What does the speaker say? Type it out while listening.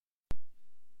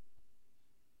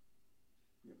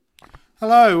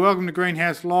Hello, welcome to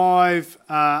Greenhouse Live.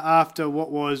 After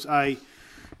what was a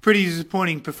pretty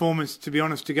disappointing performance, to be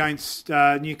honest, against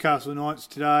Newcastle Knights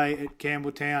today at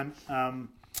Campbelltown.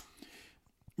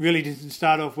 Really didn't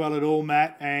start off well at all,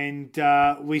 Matt, and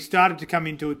we started to come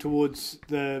into it towards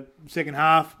the second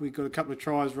half. We got a couple of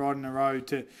tries right in a row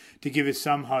to give us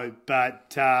some hope,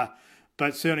 but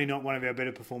certainly not one of our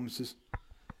better performances.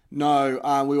 No,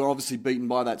 we were obviously beaten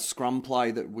by that scrum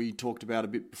play that we talked about a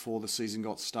bit before the season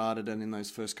got started and in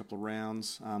those first couple of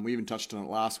rounds. We even touched on it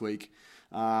last week.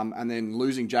 And then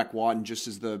losing Jack Whiten just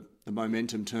as the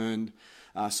momentum turned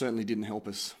certainly didn't help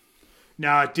us.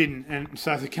 No, it didn't. And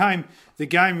so the game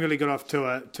really got off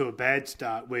to a bad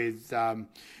start with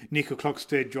Nico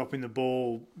Clockstead dropping the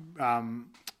ball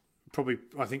probably,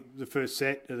 I think, the first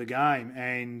set of the game.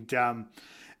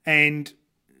 And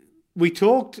we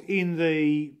talked in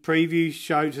the preview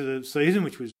show to the season,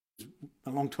 which was a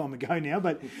long time ago now,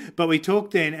 but we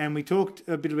talked then, and we talked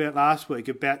a bit about last week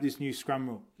about this new scrum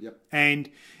rule. Yep. And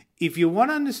if you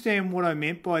want to understand what I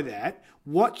meant by that,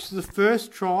 watch the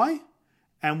first try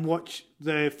and watch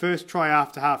the first try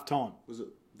after half time. Was it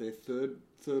their third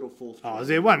or fourth try? Oh, was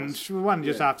there one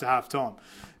just after half time?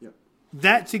 Yep.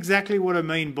 That's exactly what I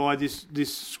mean by this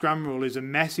scrum rule is a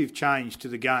massive change to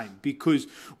the game, because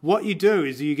what you do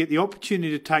is you get the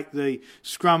opportunity to take the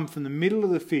scrum from the middle of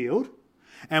the field,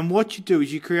 and what you do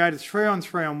is you create a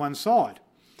 3-on-3 on one side.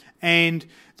 And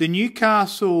the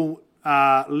Newcastle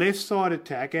left side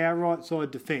attack, our right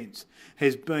side defence,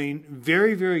 has been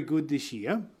very, very good this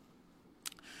year.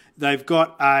 They've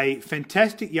got a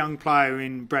fantastic young player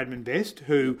in Bradman Best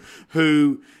who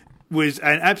was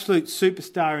an absolute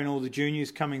superstar in all the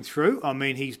juniors coming through. I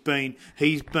mean, he's been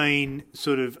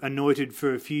sort of anointed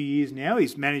for a few years now.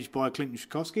 He's managed by Clinton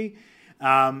Schikowski.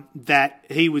 That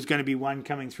he was going to be one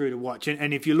coming through to watch.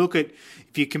 And if you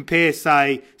compare,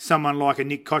 say, someone like a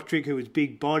Nick Kotrick, who was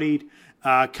big-bodied,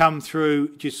 come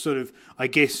through just sort of, I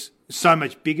guess, so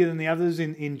much bigger than the others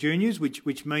in juniors,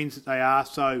 which means that they are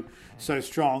so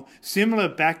strong. Similar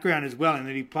background as well, in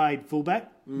that he played fullback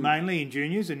mainly in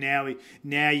juniors, and now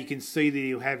you can see that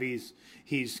he'll have his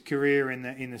career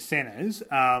in the centres.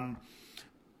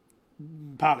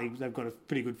 Partly they've got a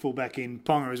pretty good fullback in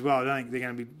Ponga as well. I don't think they're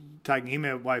going to be taking him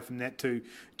away from that too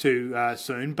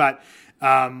soon. But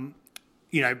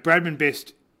Bradman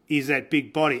Best is that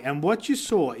big body, and what you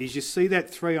saw is you see that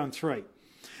 3-on-3.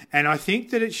 And I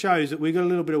think that it shows that we've got a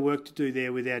little bit of work to do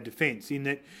there with our defence in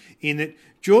that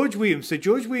George Williams. So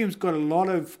George Williams got a lot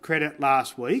of credit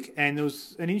last week, and there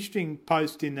was an interesting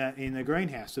post in the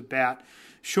greenhouse about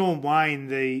Sean Wayne,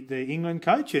 the England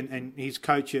coach, and his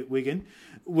coach at Wigan,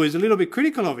 was a little bit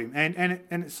critical of him, and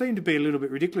it seemed to be a little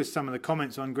bit ridiculous, some of the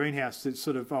comments on Greenhouse that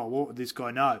sort of, what would this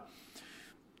guy know?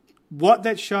 What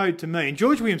that showed to me, and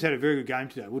George Williams had a very good game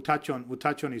today. We'll touch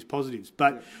on his positives,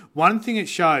 but one thing it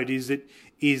showed is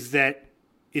that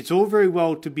it's all very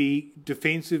well to be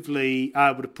defensively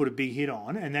able to put a big hit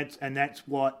on, and that's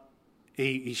what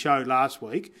he showed last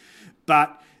week.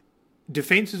 But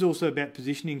defence is also about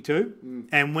positioning too,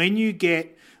 and when you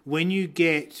get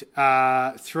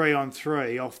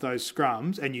 3-on-3 off those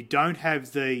scrums, and you don't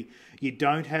have the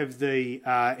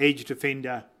edge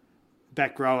defender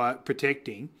back rower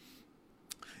protecting.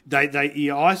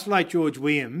 You isolate George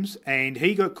Williams, and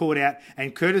he got caught out,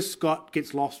 and Curtis Scott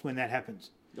gets lost when that happens.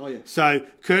 Oh yeah. So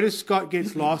Curtis Scott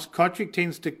gets lost. Kotrick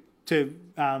tends to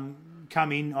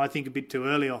come in, I think, a bit too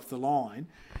early off the line,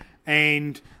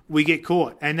 and we get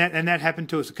caught. And that happened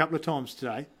to us a couple of times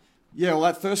today. Yeah, well,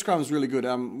 that first scrum was really good.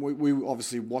 We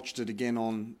obviously watched it again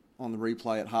on the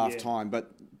replay at half time,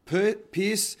 but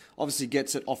Pearce obviously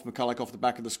gets it off McCulloch off the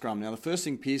back of the scrum. Now, the first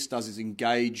thing Pearce does is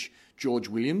engage George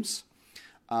Williams.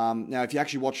 Now, if you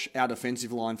actually watch our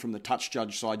defensive line from the touch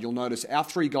judge side, you'll notice our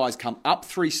three guys come up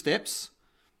 3 steps,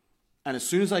 and as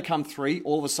soon as they come 3,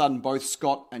 all of a sudden both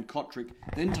Scott and Kotrick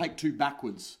then take 2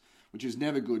 backwards, which is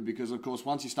never good because, of course,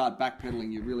 once you start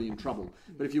backpedaling, you're really in trouble.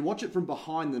 But if you watch it from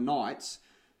behind the Knights,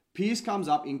 Pearce comes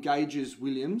up, engages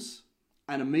Williams,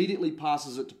 and immediately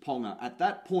passes it to Ponga. At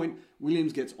that point,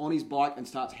 Williams gets on his bike and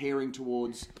starts herring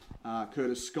towards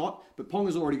Curtis Scott, but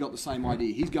Ponga's already got the same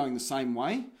idea. He's going the same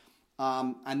way.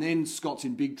 And then Scott's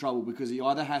in big trouble because he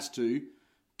either has to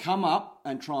come up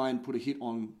and try and put a hit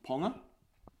on Ponga,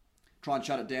 try and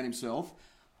shut it down himself,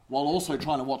 while also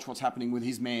trying to watch what's happening with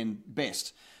his man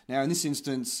Best. Now, in this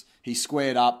instance, he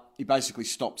squared up. He basically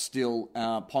stopped still.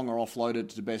 Ponga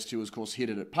offloaded to Best, who was, of course, hit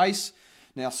it at pace.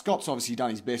 Now, Scott's obviously done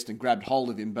his best and grabbed hold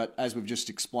of him, but as we've just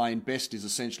explained, Best is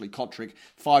essentially Kotrick.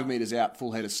 5 metres out,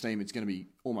 full head of steam. It's going to be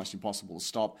almost impossible to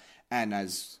stop. And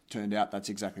as turned out, that's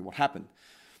exactly what happened.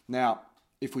 Now,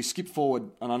 if we skip forward,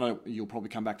 and I know you'll probably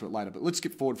come back to it later, but let's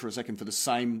skip forward for a second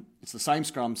it's the same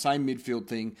scrum, same midfield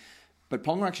thing, but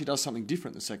Ponga actually does something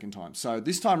different the second time. So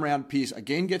this time around, Pearce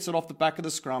again gets it off the back of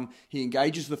the scrum. He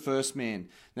engages the first man.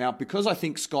 Now, because I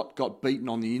think Scott got beaten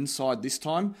on the inside this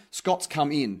time, Scott's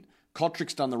come in.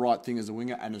 Kotrick's done the right thing as a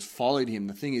winger and has followed him.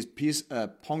 The thing is,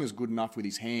 Ponga's good enough with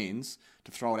his hands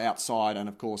to throw it outside, and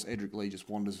of course, Edric Lee just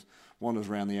wanders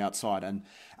around the outside, and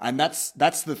that's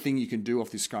the thing you can do off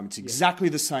this scrum. It's exactly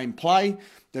the same play.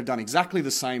 They've done exactly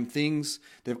the same things.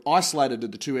 They've isolated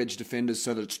the two edge defenders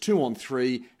so that it's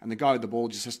 2-on-3, and the guy with the ball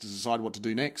just has to decide what to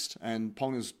do next. And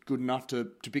Ponga's good enough to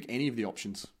pick any of the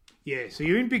options. Yeah, so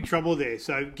you're in big trouble there.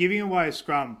 So giving away a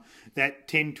scrum that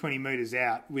 10, 20 metres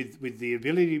out with the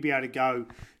ability to be able to go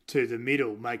to the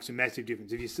middle makes a massive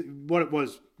difference. If you see what it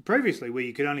was previously, where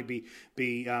you could only be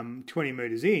 20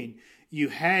 metres in, you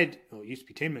had, or it used to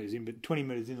be 10 metres in, but 20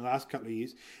 metres in the last couple of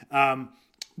years,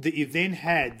 that you've then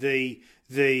had you've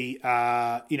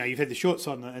had the short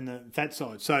side and the fat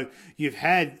side. So you've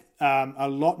had a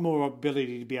lot more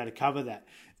ability to be able to cover that.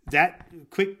 That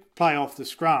quick play off the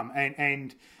scrum,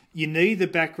 and you need the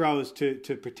back rowers to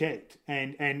protect.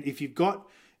 And if you've got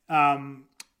halves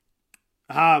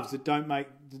that don't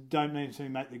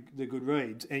necessarily make the good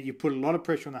reads, and you put a lot of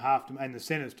pressure on the half and the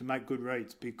centres to make good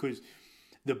reads, because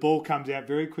the ball comes out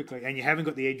very quickly and you haven't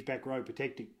got the edge back row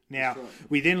protecting. Now,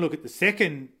 we then look at the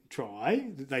second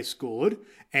try that they scored,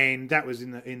 and that was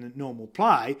in the normal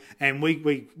play. And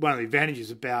we one of the advantages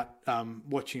about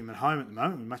watching them at home at the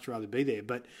moment, we'd much rather be there,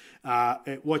 but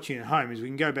watching at home is we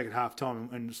can go back at half time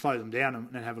and slow them down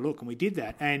and have a look. And we did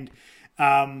that. And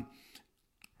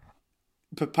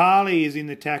Papali is in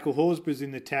the tackle, Horsburgh's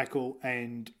in the tackle,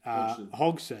 and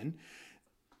Hodgson.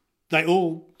 They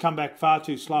all come back far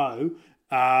too slow.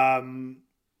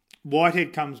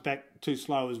 Whitehead comes back too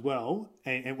slow as well,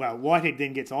 and Whitehead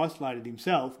then gets isolated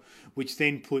himself, which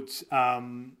then puts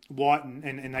Whiten,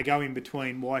 and they go in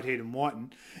between Whitehead and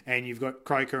Whiten, and you've got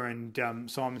Croker and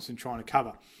Simonson trying to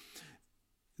cover.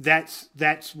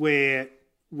 That's where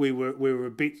we were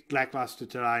a bit lacklustre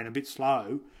today and a bit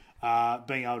slow,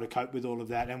 being able to cope with all of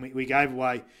that, and we gave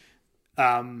away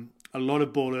a lot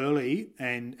of ball early,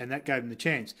 and that gave them the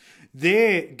chance.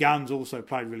 Their guns also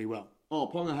played really well. Oh,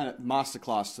 Ponga had a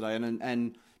masterclass today,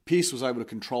 and Pearce was able to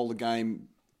control the game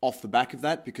off the back of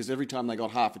that, because every time they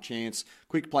got half a chance,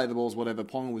 quick play the balls, whatever,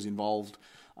 Ponga was involved,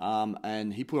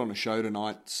 and he put on a show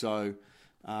tonight. So,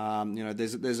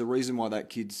 there's a reason why that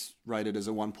kid's rated as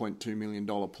a $1.2 million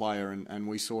player, and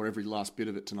we saw every last bit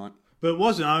of it tonight. But it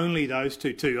wasn't only those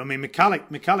two too. I mean,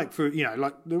 McCulloch for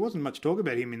there wasn't much talk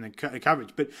about him in the coverage,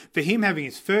 but for him having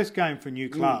his first game for a new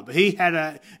club, he had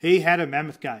a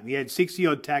mammoth game. He had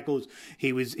 60-odd tackles. He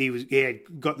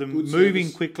had got them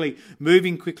moving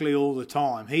quickly all the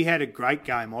time. He had a great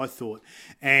game, I thought,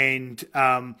 and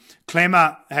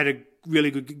Clemmer had a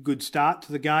really good start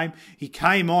to the game. He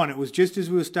came on. It was just as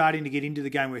we were starting to get into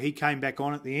the game where he came back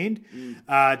on at the end.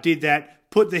 Did that,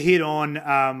 put the hit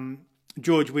on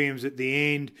George Williams at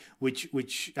the end, which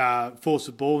forced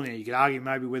the ball. Now you could argue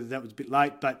maybe whether that was a bit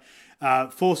late, but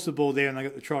forced the ball there, and they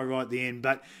got the try right at the end.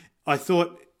 But I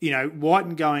thought,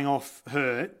 Whiten going off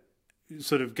hurt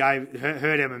sort of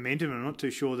hurt our momentum. I'm not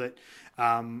too sure that.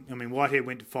 Whitehead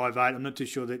went to 5'8". I'm not too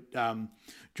sure that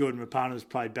Jordan Rapana's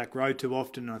played back row too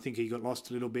often. I think he got lost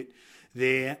a little bit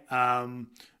there.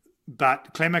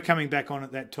 But Clemmer coming back on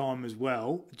at that time as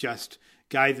well just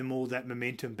gave them all that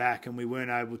momentum back, and we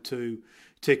weren't able to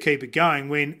keep it going.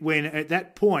 When at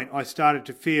that point I started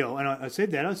to feel, and I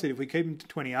said if we keep them to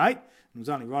 28, it was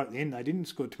only right at the end, they didn't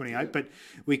score 28, but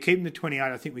we keep them to 28,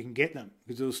 I think we can get them,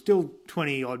 because there was still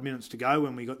 20-odd minutes to go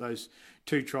when we got those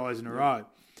two tries in a row.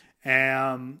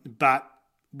 But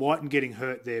Whiten getting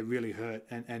hurt there really hurt,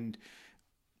 and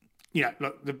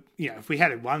if we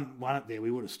had won it there, we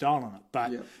would have stolen it.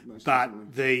 But so I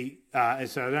don't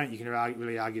think you can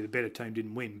really argue the better team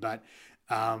didn't win. But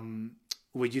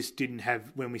we just didn't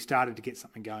have, when we started to get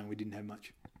something going, we didn't have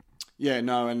much. Yeah,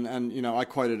 no, and I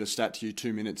quoted a stat to you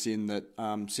 2 minutes in that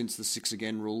since the 6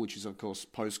 again rule, which is of course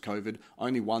post-COVID,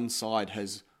 only one side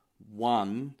has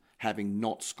won having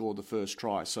not scored the first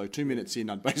try. So 2 minutes in,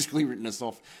 I'd basically written us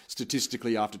off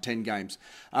statistically after 10 games.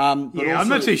 I'm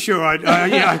not too sure.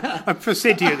 I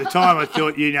said to you at the time, I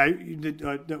thought,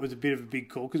 that was a bit of a big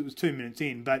call because it was 2 minutes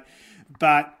in. But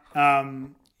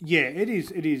it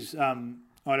is. I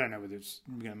don't know whether it's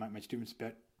going to make much difference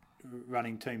about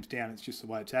running teams down. It's just the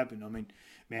way it's happened. I mean,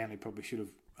 Manly probably should have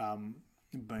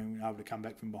been able to come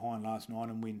back from behind last night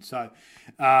and win. So,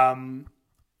 I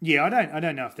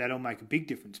don't know if that'll make a big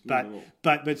difference, but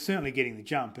certainly getting the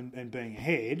jump and being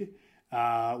ahead,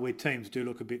 where teams do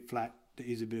look a bit flat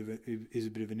is a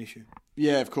bit of an issue.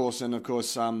 Yeah, of course, and of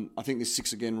course, I think this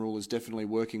 6 again rule is definitely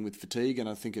working with fatigue, and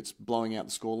I think it's blowing out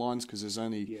the scorelines because there's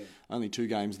only 2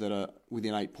 games that are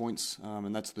within 8 points,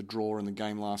 and that's the draw and the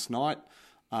game last night.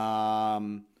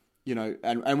 And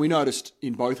we noticed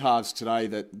in both halves today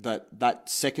that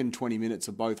second 20 minutes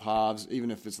of both halves,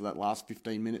 even if it's that last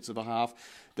 15 minutes of a half,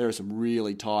 there are some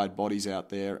really tired bodies out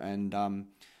there, and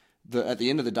at the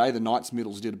end of the day, the Knights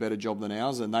middles did a better job than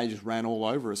ours, and they just ran all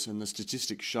over us. And the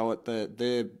statistics show it.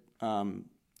 Their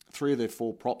 3 of their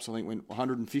 4 props, I think, went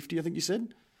 150. I think you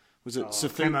said. Was it?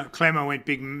 Clemmer went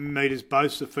big meters.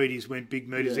 Both Safidis went big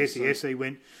meters. SE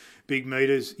went big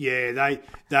meters. Yeah,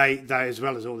 they as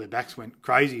well as all their backs went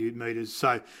crazy with meters.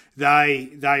 So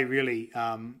they really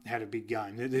had a big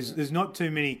game. There's not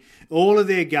too many. All of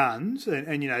their guns,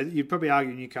 and you'd probably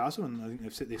argue Newcastle, and I think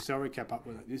they've set their salary cap up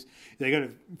with it. They got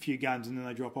a few guns and then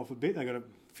they drop off a bit. They got a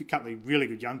couple of really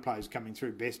good young players coming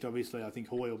through. Best, obviously, I think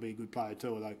Hoy will be a good player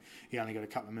too, although he only got a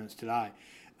couple of minutes today.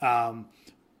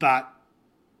 But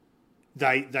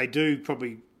they do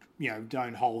probably,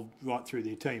 don't hold right through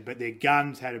their team. But their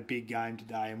guns had a big game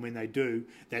today, and when they do,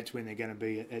 that's when they're going to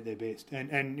be at their best.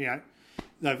 And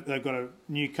they've got a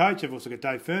new coach. They've also got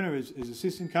Dave Ferner as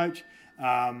assistant coach,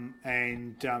 and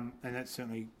that's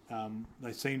certainly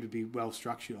they seem to be well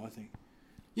structured, I think.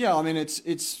 Yeah, I mean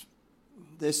it's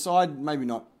their side. Maybe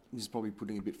not. This is probably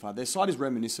putting it a bit far. Their side is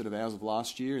reminiscent of ours of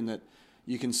last year in that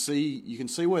you can see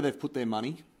where they've put their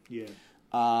money. Yeah.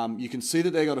 You can see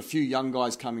that they've got a few young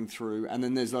guys coming through, and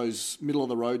then there's those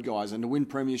middle-of-the-road guys. And to win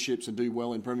premierships and do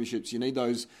well in premierships, you need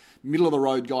those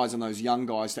middle-of-the-road guys and those young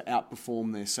guys to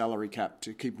outperform their salary cap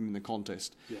to keep them in the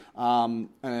contest. Yeah.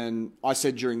 And I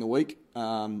said during the week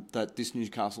that this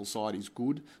Newcastle side is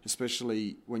good,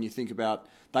 especially when you think about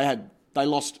they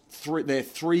lost their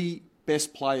 3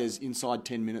 best players inside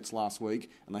 10 minutes last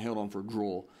week, and they held on for a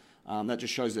draw. That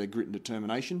just shows their grit and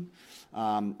determination.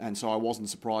 And so I wasn't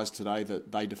surprised today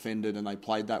that they defended and they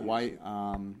played that way.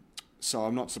 So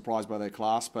I'm not surprised by their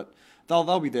class, but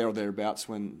they'll be there or thereabouts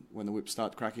when the whips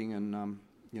start cracking, and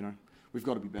we've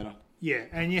got to be better. Yeah,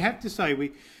 and you have to say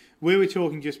we were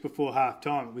talking just before half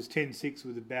time. It was 10-6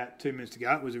 with about 2 minutes to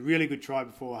go. It was a really good try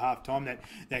before half time.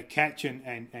 That catch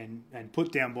and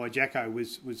put down by Jacko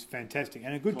was fantastic,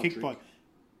 and a good kick by.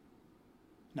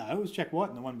 No, it was Jack White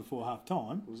in the one before half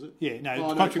time. Was it? Yeah,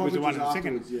 Kotrick was the one in the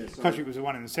second. Yeah, Kotrick was the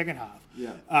one in the second half.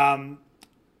 Yeah.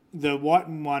 The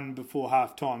Whiten one before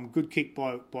half time, good kick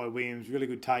by Williams, really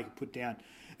good take, put down.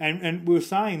 And we were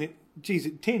saying that, geez,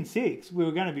 at 10-6, we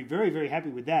were going to be very, very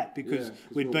happy with that because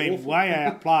we'd been awful. Way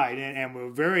outplayed and we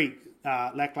were very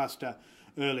lacklustre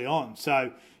early on.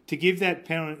 So to give that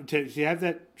penalty, to have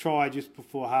that try just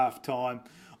before half time,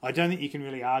 I don't think you can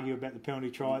really argue about the penalty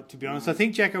try, to be honest. I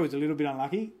think Jacko was a little bit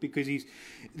unlucky because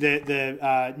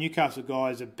the Newcastle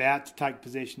guy is about to take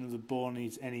possession of the ball and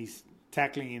he's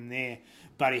tackling him there,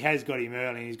 but he has got him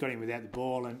early and he's got him without the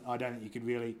ball, and I don't think you could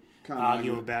really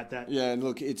argue about that. Yeah, and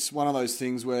look, it's one of those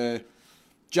things where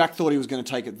Jack thought he was going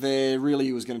to take it there. Really,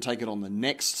 he was going to take it on the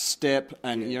next step,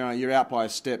 and you're out by a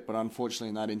step, but unfortunately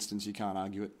in that instance you can't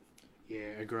argue it.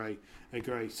 Yeah, agree.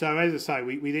 So as I say,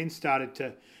 we then started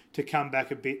to come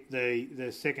back a bit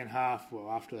the second half, well,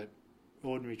 after that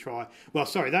ordinary try. Well,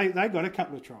 sorry, they got a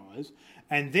couple of tries,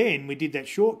 and then we did that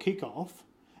short kick-off,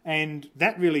 and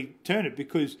that really turned it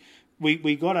because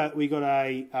we got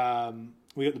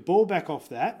the ball back off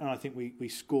that, and I think we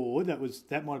scored. That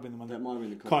might have been the one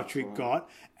that Kotrick got,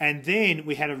 and then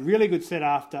we had a really good set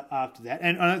after that.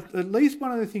 And at least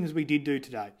one of the things we did do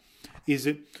today is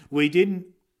that we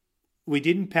didn't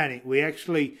panic. We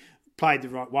actually played the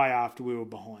right way after we were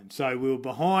behind. So we were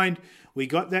behind. We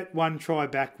got that one try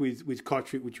back with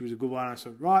Kotrick, which was a good one. I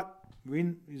said, right, we're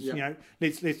in.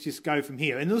 Let's just go from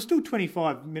here. And there was still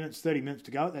 25 minutes, 30 minutes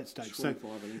to go at that stage. So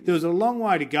there was a long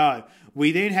way to go.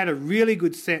 We then had a really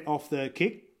good set off the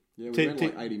kick. Yeah, we ran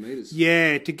like 80 metres.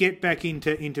 Yeah, to get back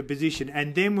into position.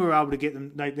 And then we were able to get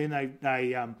them.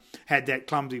 They had that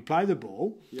clumsy play the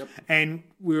ball. Yep. And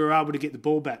we were able to get the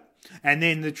ball back. And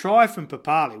then the try from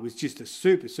Papali was just a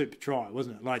super, super try,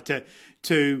 wasn't it? Like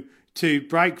to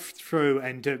break through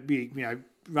and to be,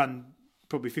 run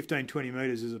probably 15, 20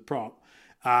 metres as a prop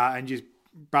and just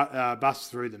bust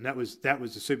through them. That was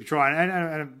a super try and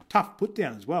a tough put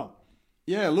down as well.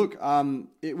 Yeah, look,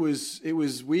 it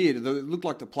was weird. It looked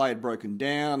like the play had broken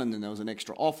down, and then there was an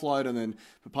extra offload, and then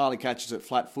Papali catches it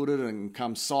flat-footed and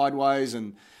comes sideways,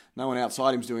 and no one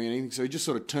outside him's doing anything, so he just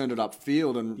sort of turned it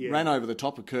upfield and ran over the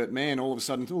top of Kurt Mann. All of a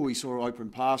sudden, he saw open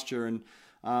pasture, and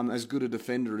as good a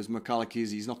defender as McCulloch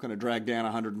is, he's not going to drag down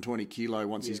 120 kilo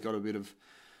once he's got a bit of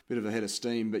a head of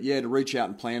steam. But yeah, to reach out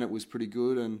and plan it was pretty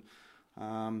good, and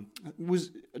I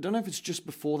don't know if it's just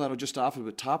before that or just after,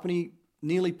 but Tarpany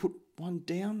nearly put one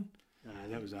down. No,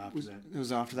 that was after that. It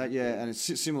was after that, yeah. And it's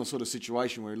a similar sort of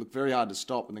situation where he looked very hard to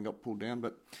stop and then got pulled down.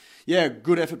 But, yeah,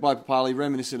 good effort by Papali,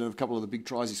 reminiscent of a couple of the big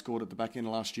tries he scored at the back end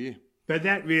of last year. But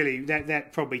that really,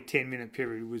 that probably 10-minute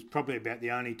period was probably about the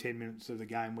only 10 minutes of the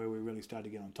game where we really started to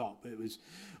get on top. It was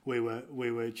we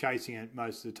were chasing it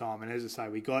most of the time, and as I say,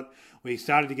 we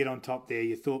started to get on top there.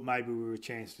 You thought maybe we were a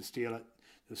chance to steal it.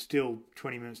 There's still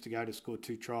 20 minutes to go to score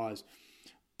 2 tries,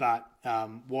 but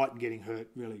White getting hurt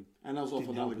really. And that was off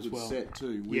another good set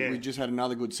too. We just had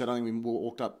another good set. I think we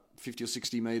walked up 50 or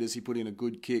 60 metres. He put in a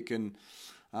good kick, and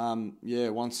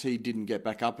once he didn't get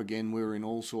back up again, we were in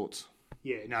all sorts.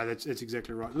 Yeah, no, that's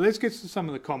exactly right. Let's get to some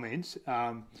of the comments.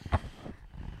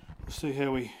 See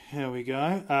how we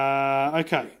go.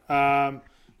 Okay.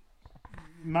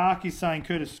 Mark is saying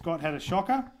Curtis Scott had a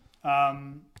shocker.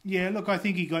 Look, I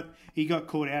think he got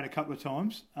caught out a couple of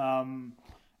times, and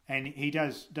he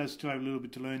does still have a little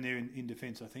bit to learn there in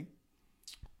defence, I think.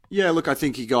 Yeah, look, I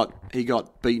think he got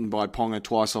beaten by Ponga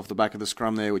twice off the back of the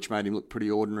scrum there, which made him look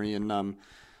pretty ordinary, and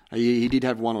he did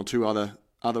have one or two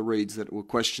other reads that were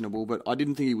questionable, but I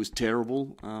didn't think he was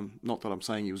terrible. Not that I'm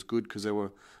saying he was good, because there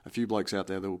were a few blokes out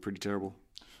there that were pretty terrible.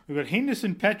 We've got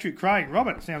Henderson, Patrick, Craig,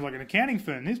 Robert. It sounds like an accounting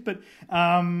firm, this, but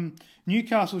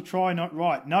Newcastle try not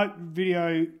right. Note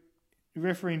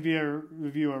referee and video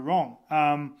reviewer wrong.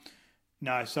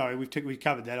 No, sorry, we've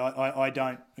covered that. I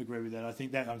don't agree with that. I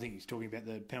think he's talking about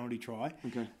the penalty try.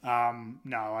 Okay.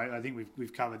 No, I think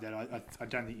we've covered that. I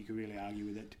don't think you could really argue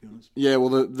with that, to be honest. Yeah,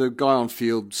 well, the guy on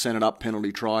field sent it up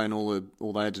penalty try, and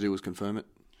all they had to do was confirm it.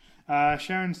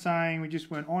 Sharon's saying we just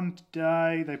weren't on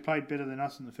today. They played better than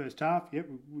us in the first half. Yep,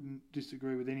 we wouldn't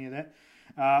disagree with any of that.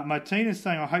 Martina's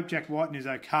saying I hope Jack Whiten is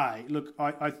okay. Look,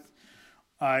 I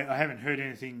haven't heard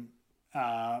anything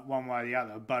one way or the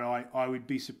other, but I would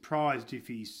be surprised if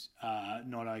he's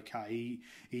not okay.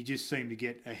 He just seemed to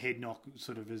get a head knock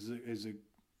sort of as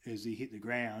he hit the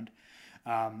ground.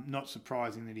 Not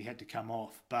surprising that he had to come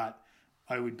off, but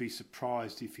I would be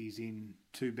surprised if he's in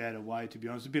too bad a way, to be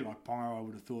honest. A bit like Ponga, I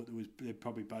would have thought they're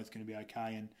probably both going to be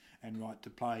okay and right to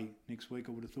play next week,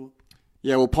 I would have thought.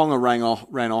 Yeah, well, Ponga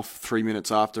ran off 3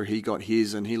 minutes after he got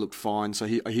his, and he looked fine, so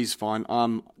he's fine.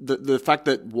 The fact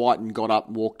that Whiten got up,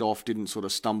 walked off, didn't sort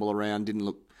of stumble around, didn't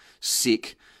look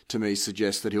sick, to me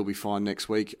suggests that he'll be fine next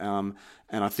week. And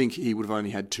I think he would have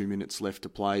only had 2 minutes left to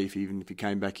play if he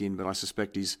came back in, but I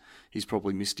suspect he's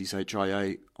probably missed his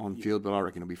HIA on field, but I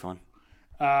reckon he'll be fine.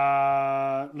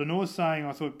 Lenore's saying,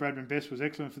 I thought Bradman Best was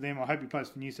excellent for them. I hope he plays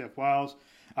for New South Wales.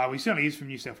 He certainly is from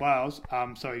New South Wales,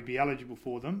 so he'd be eligible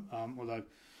for them, although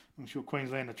I'm sure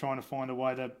Queensland are trying to find a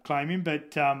way to claim him.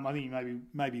 But I think he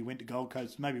maybe went to Gold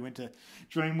Coast, maybe went to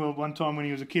Dreamworld one time when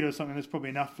he was a kid or something. That's probably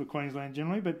enough for Queensland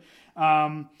generally. But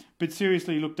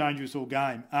seriously, he looked dangerous all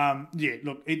game.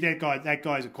 That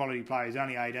guy's a quality player. He's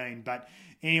only 18, but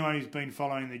anyone who's been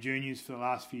following the juniors for the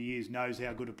last few years knows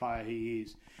how good a player he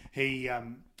is.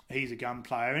 He's a gun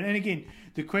player. And again,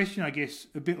 the question, I guess,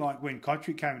 a bit like when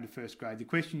Kotrick came into first grade, the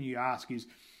question you ask is,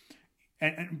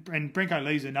 and Brenko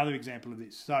Lee's another example of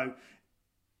this. So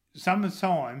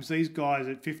sometimes these guys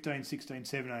at 15, 16,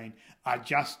 17 are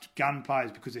just gun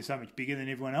players because they're so much bigger than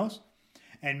everyone else.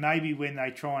 And maybe when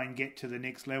they try and get to the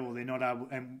next level, they're not able,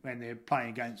 and they're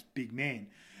playing against big men,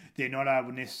 they're not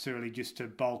able necessarily just to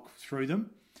bulk through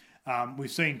them.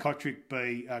 We've seen Kotrick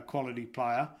be a quality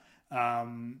player.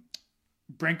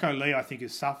 Brenko Lee, I think,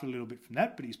 has suffered a little bit from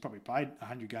that, but he's probably played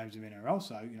 100 games of NRL,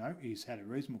 so he's had a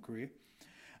reasonable career.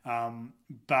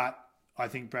 But I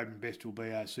think Bradman Best will be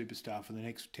a superstar for the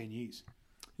next 10 years.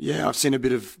 Yeah, I've seen a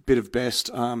bit of Best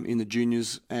in the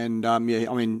juniors, and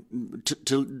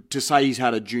to say he's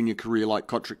had a junior career like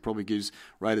Kotrick probably gives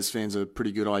Raiders fans a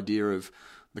pretty good idea of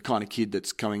the kind of kid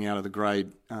that's coming out of the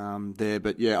grade there.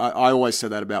 But yeah, I always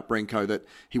said that about Brenko, that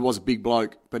he was a big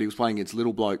bloke, but he was playing against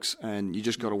little blokes, and you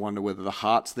just got to wonder whether the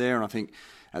heart's there. And I think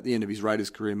at the end of his Raiders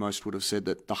career, most would have said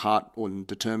that the heart or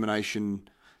determination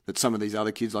that some of these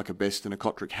other kids like a Best and a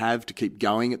Kotrick have to keep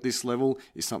going at this level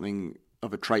is something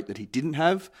of a trait that he didn't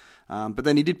have. But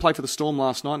then he did play for the Storm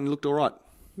last night and he looked all right.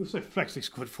 He also actually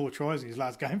scored 4 tries in his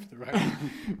last game for the Raiders,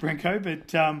 Brenko,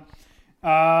 but...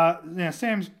 now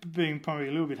Sam's being probably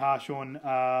a little bit harsh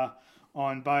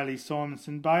on Bailey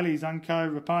Simonson. Bailey's unco.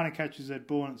 Rapana catches that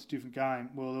ball and it's a different game.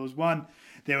 Well, there was one.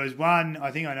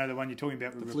 I think I know the one you're talking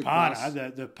about with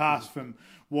Rapana. The pass from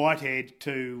Whitehead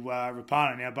to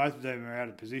Rapana. Now both of them are out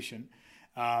of position.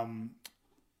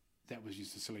 That was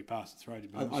just a silly pass to throw.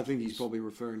 I think he's probably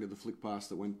referring to the flick pass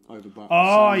that went over.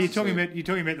 Oh, you're talking about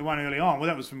the one early on. Well,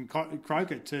 that was from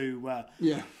Croker to.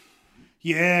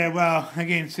 Yeah, well,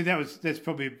 again, see, that's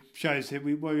probably shows that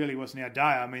we really wasn't our day.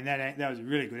 I mean, that was a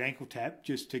really good ankle tap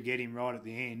just to get him right at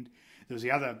the end. There was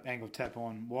the other ankle tap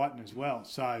on Whiten as well.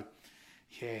 So,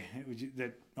 yeah, it was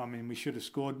that. I mean, we should have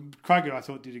scored. Kroger, I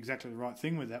thought, did exactly the right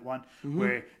thing with that one. Mm-hmm.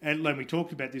 Where, and we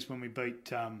talked about this when we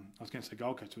beat, I was going to say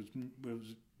Gold Coast, it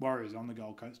was Warriors on the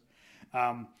Gold Coast,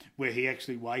 where he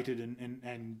actually waited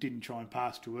and didn't try and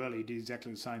pass too early. He did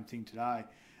exactly the same thing today,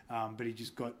 but he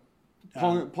just got...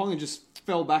 Ponga just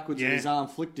fell backwards and his arm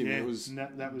flicked him. It was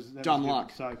that was dumb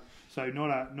luck. So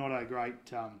not a great...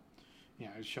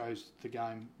 it shows the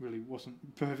game really wasn't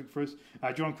perfect for us.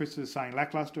 John Christopher is saying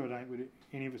lacklustre. I don't think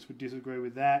any of us would disagree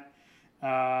with that.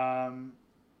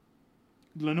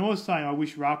 Lenore's saying, I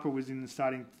wish Rapper was in the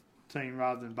starting team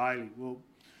rather than Bailey. Well,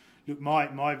 look,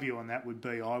 my view on that would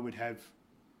be I would have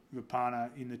Rapana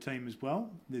in the team as well.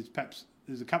 There's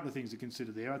a couple of things to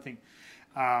consider there. I think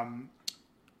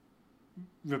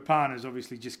Rapana's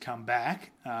obviously just come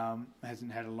back,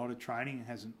 hasn't had a lot of training,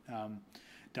 hasn't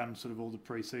done sort of all the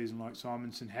pre-season like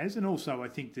Simonson has, and also I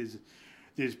think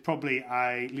there's probably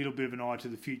a little bit of an eye to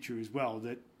the future as well,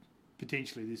 that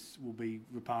potentially this will be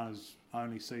Rapana's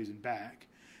only season back,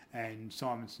 and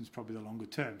Simonson's probably the longer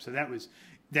term. So that was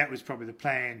probably the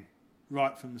plan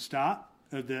right from the start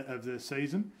of the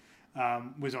season.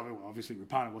 Was obviously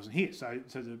Rapana wasn't here, so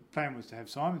the plan was to have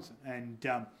Simonson, and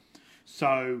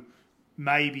so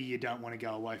maybe you don't want to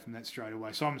go away from that straight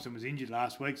away. Simonson was injured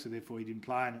last week, so therefore he didn't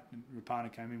play, and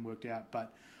Rapana came in, worked out.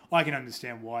 But I can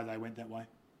understand why they went that way.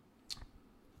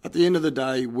 At the end of the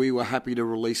day, we were happy to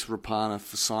release Rapana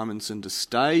for Simonson to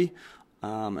stay,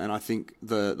 and I think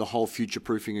the whole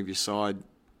future-proofing of your side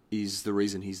is the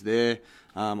reason he's there.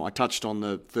 I touched on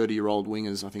the 30-year-old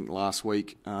wingers, I think, last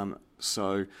week,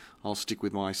 so I'll stick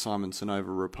with my Simonson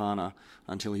over Rapana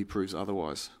until he proves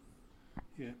otherwise.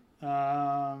 Yeah.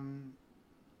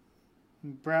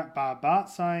 Bart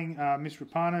saying Miss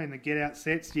Rapana in the get-out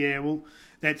sets. Yeah, well,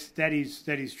 that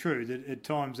is true. That at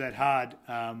times that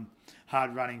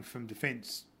hard running from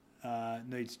defence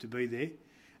needs to be there.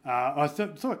 I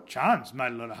thought Chan's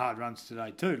made a lot of hard runs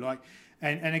today too.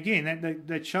 And again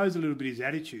that shows a little bit his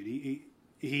attitude.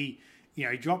 He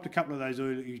dropped a couple of those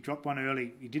early. He dropped one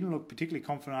early. He didn't look particularly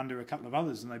confident under a couple of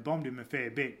others, and they bombed him a fair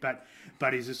bit. But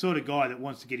he's the sort of guy that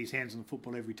wants to get his hands on the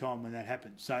football every time when that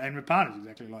happens. So, and Rapana's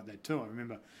exactly like that too. I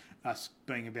remember us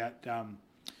being about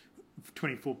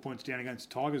 24 points down against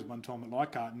the Tigers one time at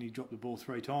Leichhardt, and he dropped the ball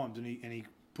 3 times, and he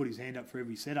put his hand up for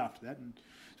every set after that. And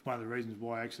it's one of the reasons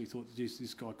why I actually thought that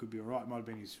this guy could be all right. It might have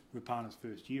been his Rapana's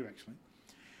first year actually.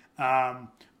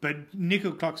 But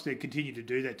Nickel Clockstead continued to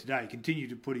do that today.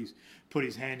 Continued to put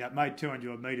his hand up. Made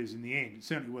 200 odd metres in the end. It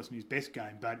certainly wasn't his best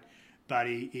game, but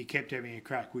he kept having a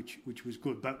crack, which was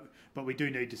good. But we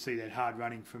do need to see that hard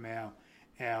running from our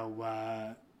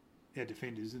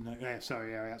defenders and our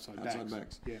outside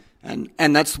backs. Yeah,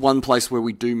 and that's one place where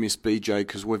we do miss BJ,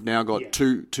 because we've now got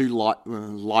two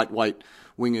lightweight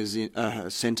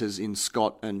wingers centres in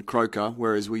Scott and Croker,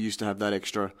 whereas we used to have that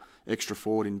extra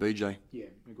forward in BJ. Yeah,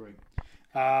 agree.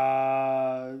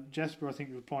 Jasper, I think,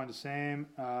 replying to Sam.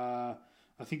 I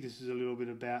think this is a little bit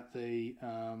about the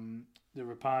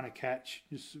Rapana catch,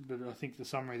 but I think the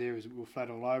summary there is we're flat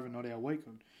all over, not our weak.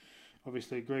 I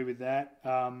obviously agree with that.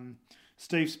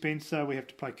 Steve Spencer, we had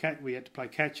to play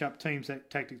catch up. Teams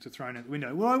that tactics are thrown out the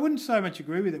window. Well, I wouldn't so much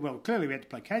agree with it. Well, clearly we had to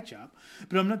play catch up,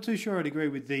 but I'm not too sure I'd agree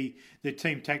with the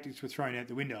team tactics were thrown out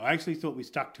the window. I actually thought we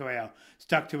stuck to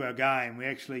our game. We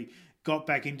actually got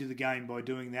back into the game by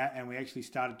doing that, and we actually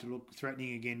started to look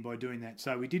threatening again by doing that.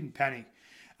 So we didn't panic.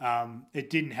 It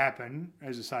didn't happen.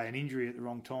 As I say, an injury at the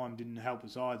wrong time didn't help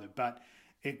us either, but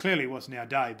it clearly wasn't our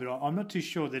day. But I'm not too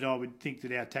sure that I would think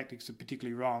that our tactics are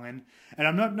particularly wrong, and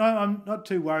I'm not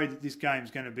too worried that this game is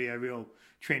going to be a real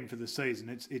trend for the season.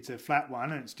 It's a flat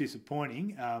one and it's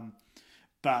disappointing,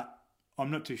 but I'm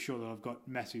not too sure that I've got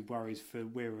massive worries for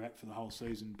where we're at for the whole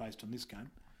season based on this game.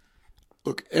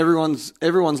 Look, everyone's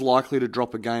likely to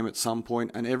drop a game at some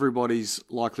point, and everybody's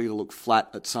likely to look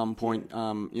flat at some point.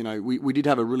 We did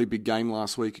have a really big game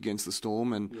last week against the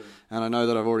Storm, and I know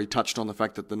that I've already touched on the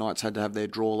fact that the Knights had to have their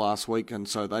draw last week, and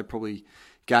so they probably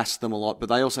gassed them a lot. But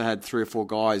they also had 3 or 4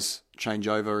 guys change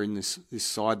over in this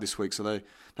side this week, so they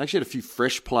actually had a few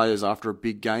fresh players after a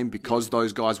big game because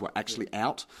those guys were actually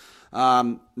out.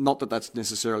 Not that that's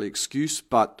necessarily an excuse,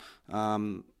 but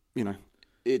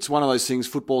it's one of those things.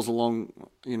 Football's a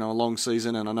long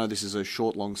season, and I know this is a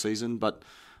short, long season, but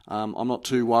I'm not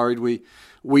too worried. We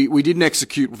didn't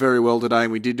execute very well today,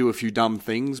 and we did do a few dumb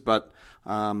things, but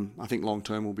I think long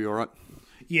term we'll be all right.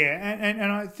 Yeah,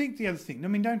 and I think the other thing, I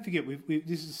mean, don't forget,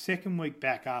 this is the second week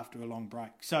back after a long break.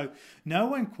 So no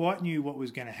one quite knew what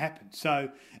was going to happen. So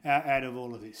out of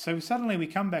all of this. So suddenly we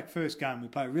come back first game, we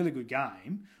play a really good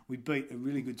game, we beat a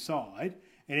really good side,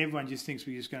 and everyone just thinks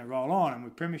we're just going to roll on and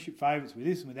we're premiership favourites with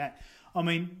this and with that. I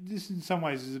mean, this in some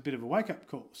ways is a bit of a wake-up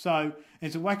call. So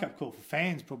it's a wake-up call for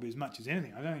fans probably as much as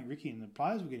anything. I don't think Ricky and the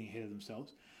players were getting ahead of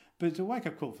themselves. But it's a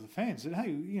wake-up call for the fans that,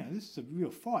 hey, this is a real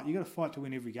fight. You've got to fight to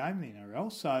win every game in the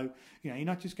NRL. So, you're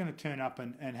not just going to turn up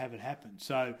and have it happen.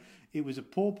 So it was a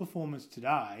poor performance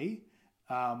today.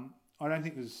 I don't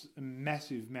think there's a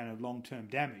massive amount of long-term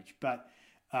damage. But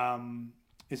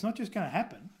it's not just going to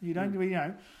happen. You don't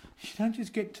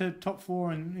just get to top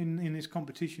four in this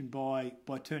competition by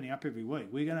turning up every week.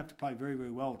 We're going to have to play very,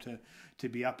 very well to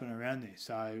be up and around there.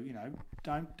 So,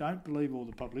 don't believe all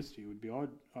the publicity. Would be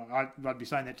I'd be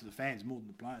saying that to the fans more than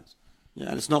the players. Yeah,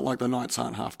 and it's not like the Knights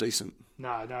aren't half decent.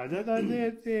 No,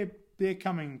 they're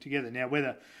coming together now.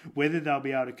 Whether they'll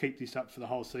be able to keep this up for the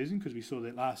whole season, because we saw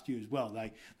that last year as well.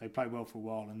 They played well for a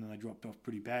while and then they dropped off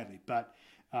pretty badly. But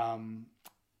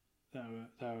they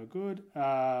were good.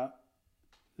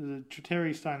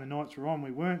 Terry's saying the Knights were on.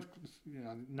 We weren't.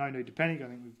 No need to panic. I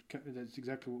think that's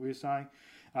exactly what we're saying.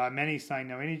 Manny's saying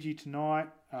no energy tonight.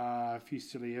 A few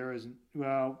silly errors.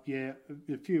 A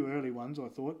few early ones, I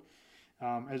thought.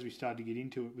 As we started to get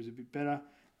into it, was a bit better.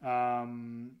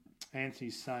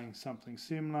 Anthony's saying something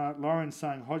similar. Lauren's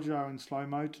saying Hodjo in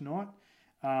slow-mo tonight.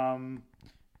 I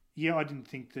didn't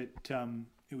think that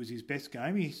it was his best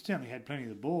game. He certainly had plenty of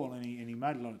the ball and he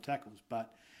made a lot of tackles,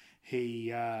 but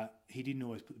he didn't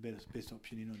always put the best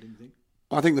option in, I didn't think.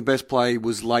 I think the best play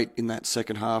was late in that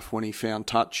second half when he found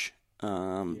touch.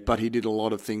 But he did a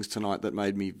lot of things tonight that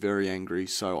made me very angry.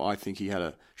 So I think he had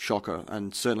a shocker,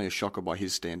 and certainly a shocker by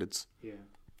his standards. Yeah.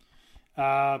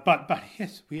 But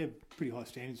yes, we have pretty high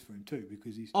standards for him too,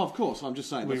 because he's. Oh, of course, I'm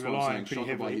just saying. That's what I'm saying. Shocker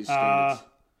heavily by his standards.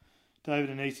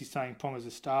 David Anisi saying Ponga's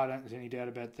a star. Don't there's any doubt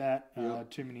about that.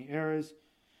 Yep. Too many errors.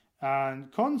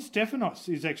 And Con Stephanos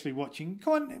is actually watching.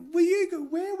 Con,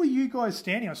 where were you guys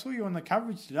standing? I saw you on the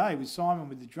coverage today with Simon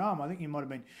with the drum. I think you might have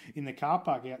been in the car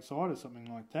park outside or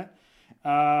something like that.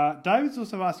 David's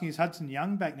also asking, is Hudson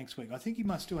Young back next week? I think he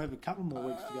must still have a couple more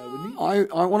weeks to go, wouldn't he?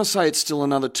 I want to say it's still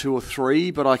another 2 or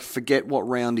 3, but I forget what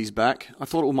round he's back. I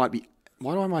thought it might be...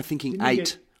 Why am I thinking didn't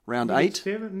 8? Round 8?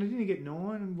 Didn't he get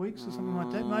 9 weeks or something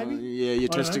like that, maybe? Yeah, you're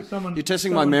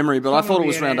testing my memory, but I thought it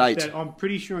was round 8. I'm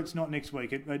pretty sure it's not next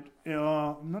week. I'm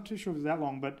not too sure if it's that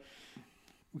long, but...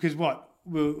 Because what?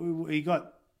 He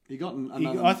got...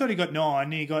 I thought he got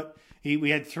 9. We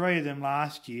had 3 of them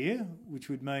last year, which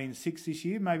would mean 6 this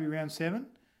year, maybe round 7.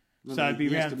 So it'd be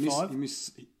round 5.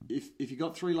 If you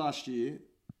got 3 last year...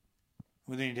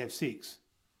 Well, then you'd have 6.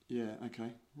 Yeah,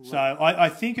 okay. Well, so I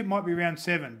think it might be round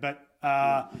 7, but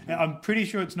okay. I'm pretty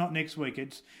sure it's not next week.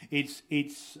 I'm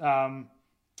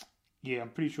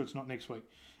pretty sure it's not next week.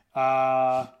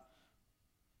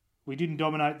 We didn't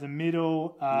dominate the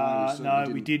middle. No,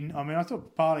 we didn't. I mean, I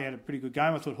thought Parley had a pretty good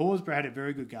game. I thought Horsburgh had a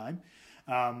very good game.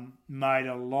 Did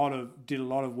a lot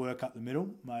of work up the middle,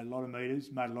 made a lot of metres,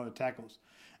 made a lot of tackles.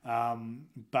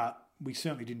 But we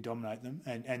certainly didn't dominate them,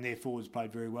 and their forwards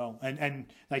played very well. And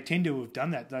they tend to have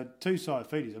done that. They're 2 side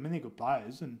feeders. I mean, they're good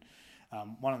players, and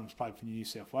one of them's played for New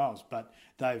South Wales, but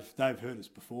they've hurt us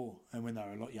before, and when they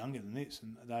were a lot younger than this,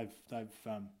 and they've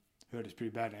hurt us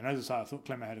pretty badly. And as I say, I thought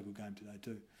Clemmer had a good game today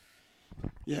too.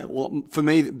 Yeah, well, for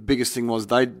me, the biggest thing was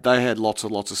they had lots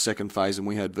of second phase, and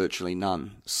we had virtually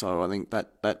none. So I think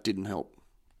that didn't help.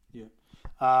 Yeah.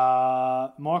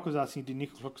 Mike was asking, did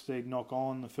Nicholas Hockstead knock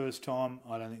on the first time?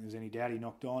 I don't think there's any doubt he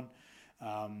knocked on.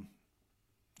 Mike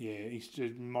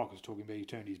was talking about he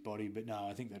turned his body, but no,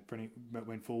 I think that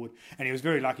went forward. And he was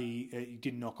very lucky he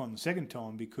didn't knock on the second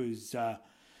time because the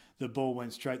ball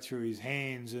went straight through his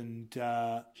hands and...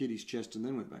 hit his chest and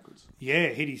then went backwards. Yeah,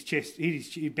 hit his chest.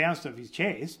 It bounced off his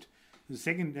chest. The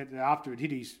second after it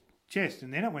hit his chest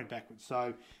and then it went backwards.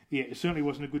 So, yeah, it certainly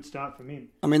wasn't a good start from him.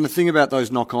 I mean, the thing about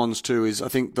those knock-ons too is I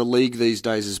think the league these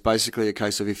days is basically a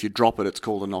case of if you drop it, it's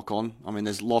called a knock-on. I mean,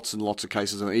 there's lots and lots of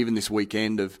cases, even this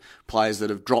weekend, of players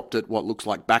that have dropped it what looks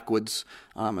like backwards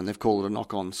and they've called it a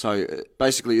knock-on. So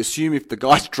basically assume if the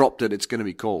guy's dropped it, it's going to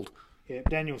be called. Yeah,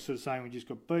 Daniel's sort of saying we just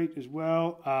got beat as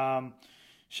well.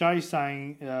 Shay's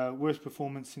saying worst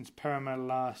performance since Parramatta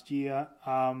last year.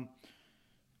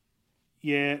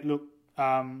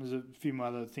 There's a few more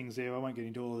other things there. I won't get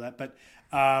into all of that. But,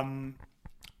 I made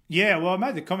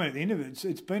the comment at the end of it.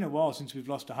 It's been a while since we've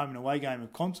lost a home and away game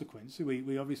of consequence.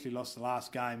 We obviously lost the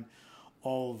last game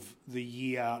of the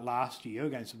year last year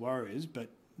against the Warriors, but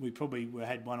we probably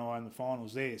had one eye on the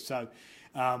finals there. So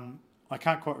I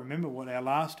can't quite remember what our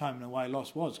last home and away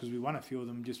loss was because we won a few of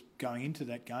them just going into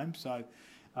that game. So,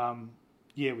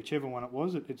 whichever one it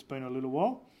was, it's been a little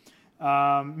while.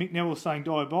 Mick Neville's saying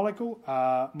diabolical.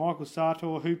 Michael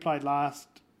Sartor, who played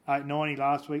 90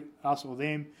 last week, us or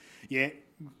them, yeah,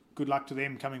 good luck to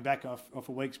them coming back off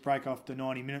a week's break after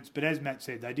 90 minutes. But as Matt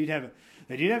said, they did have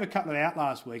a couple of out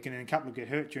last week and then a couple of get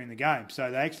hurt during the game. So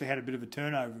they actually had a bit of a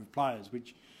turnover of players,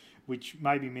 which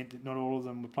maybe meant that not all of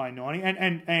them were playing 90.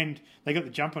 And they got the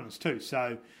jump on us too.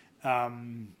 So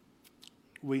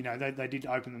we know they did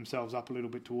open themselves up a little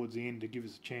bit towards the end to give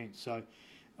us a chance. So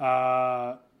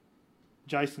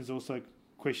Jason's also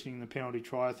questioning the penalty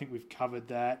try. I think we've covered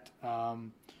that.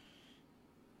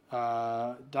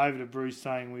 David Abreu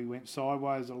saying we went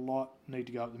sideways a lot, need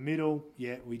to go up the middle.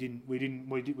 Yeah, we didn't.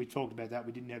 We talked about that.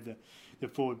 We didn't have the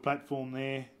forward platform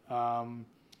there.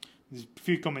 There's a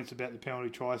few comments about the penalty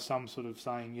try, some sort of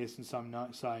saying yes and some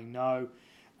saying no.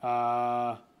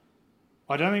 I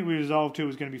don't think we resolved who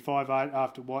was going to be 5'8"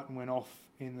 after Whiten went off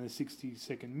in the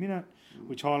 62nd minute,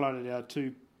 which highlighted our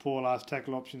two poor last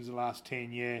tackle options the last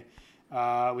 10. We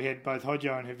had both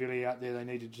Hodjo and Havili out there. They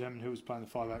needed to determine who was playing the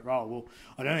 5'8" role. Well,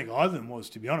 I don't think either of them was,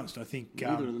 to be honest. I think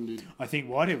neither of them did. I think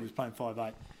Whitehead was playing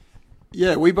 5'8".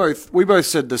 Yeah, we both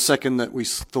said the second that we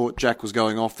thought Jack was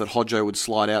going off that Hodjo would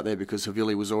slide out there because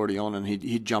Havili was already on and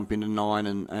he'd jump into 9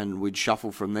 and we'd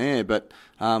shuffle from there. But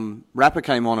Rapper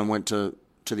came on and went to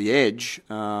the edge.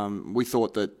 We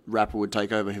thought that Rapper would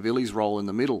take over Havili's role in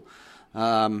the middle.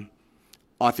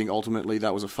 I think ultimately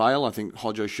that was a fail. I think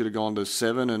Hodjo should have gone to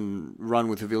 7 and run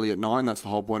with Havili at 9. That's the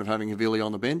whole point of having Havili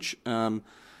on the bench.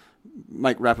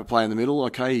 Make Rapper play in the middle.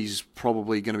 Okay, he's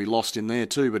probably going to be lost in there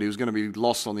too, but he was going to be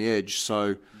lost on the edge.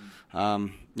 So, A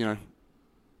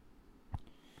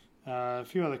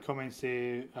few other comments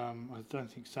there. I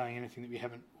don't think saying anything that we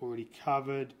haven't already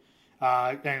covered.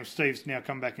 And Steve's now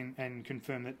come back and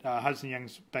confirmed that Hudson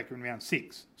Young's back in round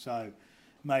 6. So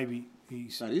maybe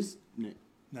he's... That is... No,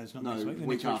 it's not next week. The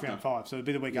next week's round 5, so it'll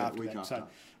be the week after that. So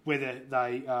whether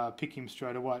they pick him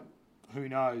straight away, who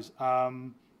knows?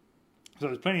 So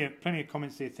there's plenty of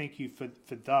comments there. Thank you for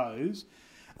those.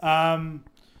 A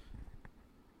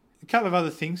couple of other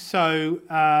things. So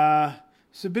a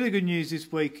bit of good news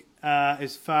this week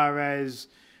as far as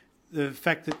the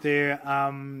fact that there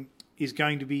is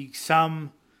going to be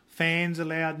some fans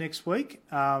allowed next week.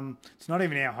 It's not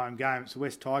even our home game. It's the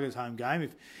West Tigers' home game.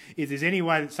 If there's any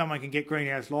way that someone can get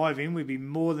Greenhouse Live in, we'd be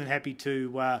more than happy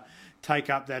to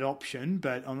take up that option,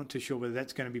 but I'm not too sure whether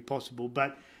that's going to be possible.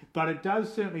 But it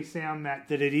does certainly sound, Matt,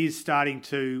 that it is starting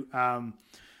to sound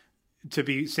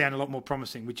a lot more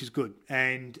promising, which is good.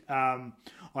 And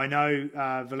I know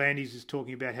Volandis is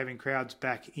talking about having crowds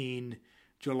back in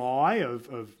July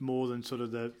of more than sort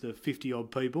of the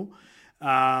 50-odd people.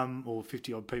 Or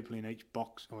 50-odd people in each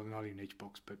box, or not in each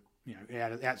box, but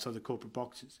outside the corporate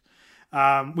boxes,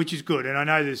 which is good. And I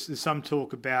know there's some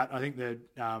talk about. I think the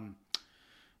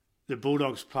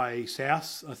Bulldogs play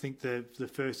South. I think the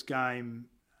first game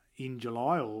in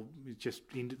July, or just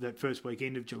in that first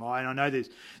weekend of July. And I know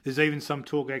there's even some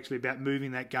talk actually about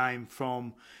moving that game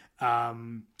from.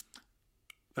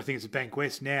 I think it's a Bank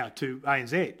West now to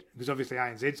ANZ, because obviously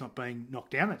ANZ's not being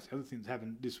knocked down. That's the other thing that's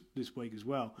happened this week as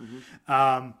well.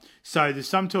 Mm-hmm. So there's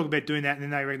some talk about doing that, and then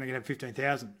they reckon they can have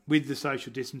 15,000 with the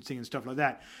social distancing and stuff like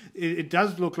that. It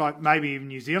does look like maybe even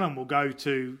New Zealand will go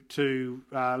to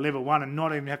level 1 and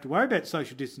not even have to worry about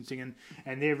social distancing,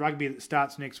 and their rugby that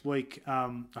starts next week, I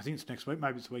think it's next week,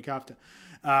 maybe it's the week after,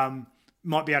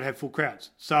 might be able to have full crowds.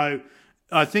 So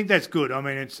I think that's good. I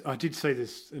mean, I did see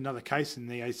this another case in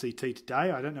the ACT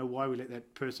today. I don't know why we let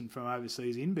that person from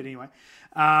overseas in, but anyway,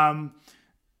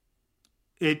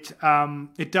 it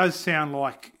does sound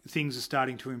like things are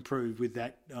starting to improve with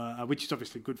that, which is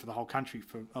obviously good for the whole country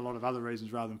for a lot of other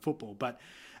reasons rather than football. But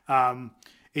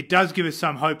it does give us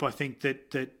some hope, I think,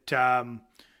 that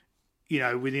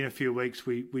within a few weeks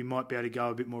we might be able to go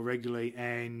a bit more regularly,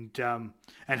 and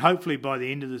hopefully by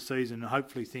the end of the season,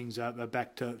 hopefully things are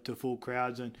back to full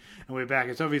crowds and we're back.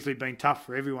 It's obviously been tough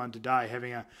for everyone today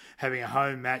having a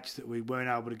home match that we weren't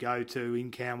able to go to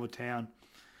in Campbelltown.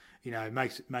 It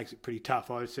makes it pretty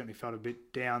tough. I certainly felt a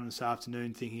bit down this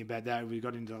afternoon thinking about that. We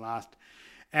got into the last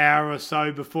hour or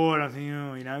so before, and I think,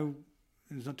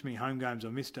 there's not too many home games I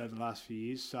missed over the last few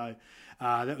years, so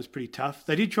that was pretty tough.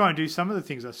 They did try and do some of the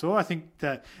things I saw. I think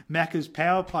the Macca's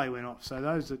power play went off, so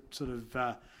those that sort of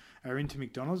are into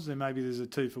McDonald's, then maybe there's a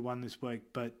 2-for-1 this week.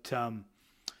 But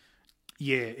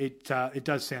it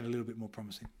does sound a little bit more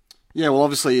promising. Yeah, well,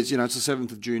 obviously it's the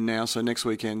 7th of June now, so next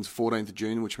weekend's 14th of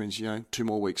June, which means 2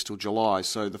 more weeks till July.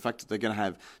 So the fact that they're going to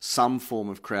have some form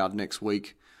of crowd next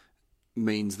week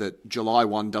means that July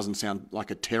 1 doesn't sound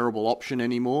like a terrible option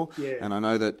anymore. Yeah. And I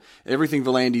know that everything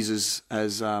V'landys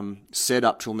has said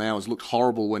up till now has looked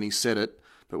horrible when he said it,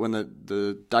 but when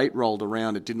the date rolled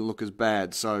around, it didn't look as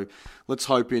bad. So let's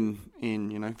hope in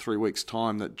 3 weeks'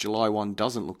 time that July 1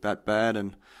 doesn't look that bad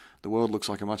and the world looks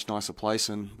like a much nicer place,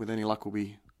 and with any luck we'll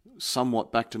be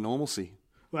somewhat back to normalcy.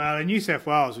 Well, in New South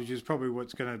Wales, which is probably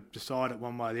what's going to decide it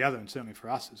one way or the other, and certainly for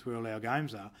us, it's where all our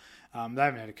games are, they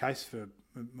haven't had a case for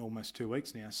almost 2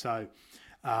 weeks now. So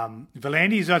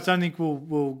V'landys, I don't think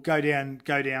will go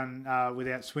down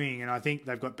without swinging, and I think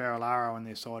they've got Barilaro on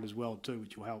their side as well too,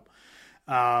 which will help.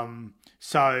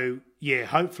 So yeah,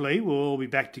 hopefully we'll all be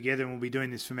back together and we'll be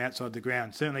doing this from outside the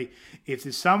ground. Certainly, if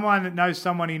there's someone that knows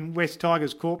someone in West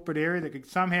Tigers corporate area that could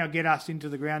somehow get us into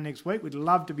the ground next week, we'd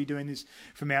love to be doing this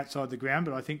from outside the ground.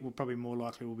 But I think we'll probably more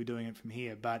likely we'll be doing it from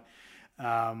here. But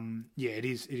it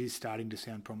is starting to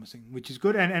sound promising, which is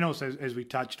good. And also, as we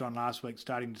touched on last week,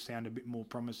 starting to sound a bit more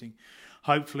promising,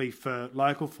 hopefully for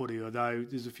local footy. Although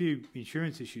there's a few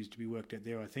insurance issues to be worked out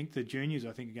there. I think the juniors,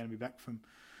 are going to be back from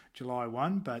July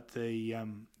 1, but the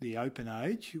open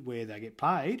age where they get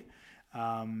paid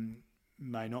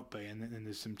may not be, and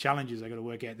there's some challenges they've got to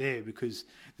work out there because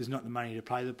there's not the money to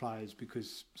pay the players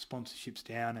because sponsorship's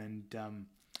down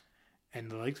and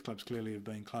the leagues clubs clearly have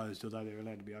been closed, although they're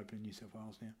allowed to be open in New South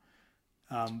Wales now.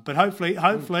 But hopefully,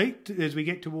 as we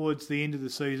get towards the end of the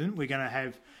season, we're going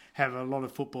to have a lot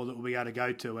of football that we'll be able to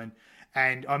go to,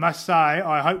 and I must say,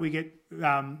 I hope we get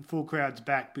full crowds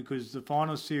back because the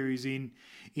final series in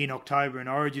October and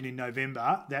Origin in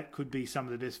November, that could be some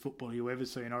of the best football you'll ever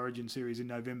see, an Origin series in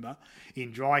November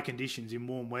in dry conditions, in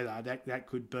warm weather. That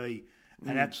could be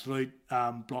an absolute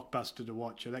blockbuster to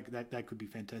watch. So that could be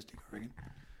fantastic, I reckon.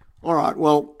 All right,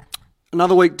 well,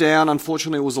 another week down.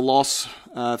 Unfortunately, it was a loss,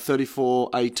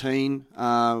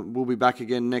 34-18. We'll be back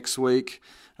again next week.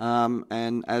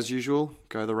 And as usual,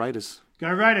 go the Raiders.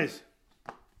 Go Raiders.